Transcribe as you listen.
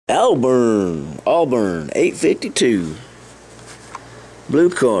Auburn 852 blue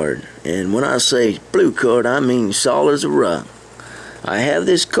card. And when I say blue card, I mean solid as a rock. I have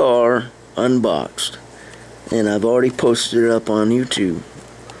this car unboxed and I've already posted it up on YouTube.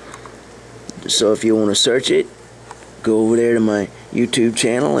 So if you want to search it, go over there to my YouTube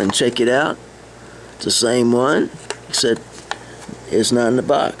channel and check it out. It's the same one, except it's not in the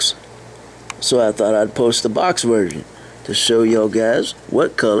box. So I thought I'd post the box version to show y'all guys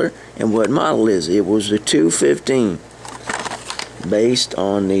what color and what model is. It was the 215, based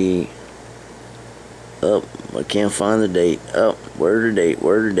on the, I can't find the date. Where's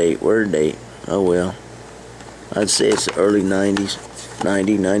the date? Oh well, I'd say it's the early 90s,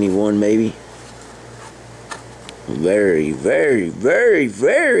 90, 91 maybe. Very, very, very,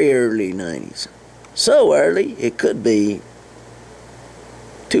 very early 90s. So early, it could be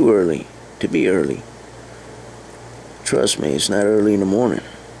too early to be early. Trust me, it's not early in the morning.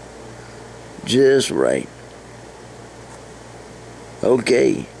 Just right.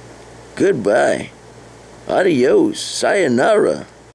 Okay. Goodbye. Adios. Sayonara.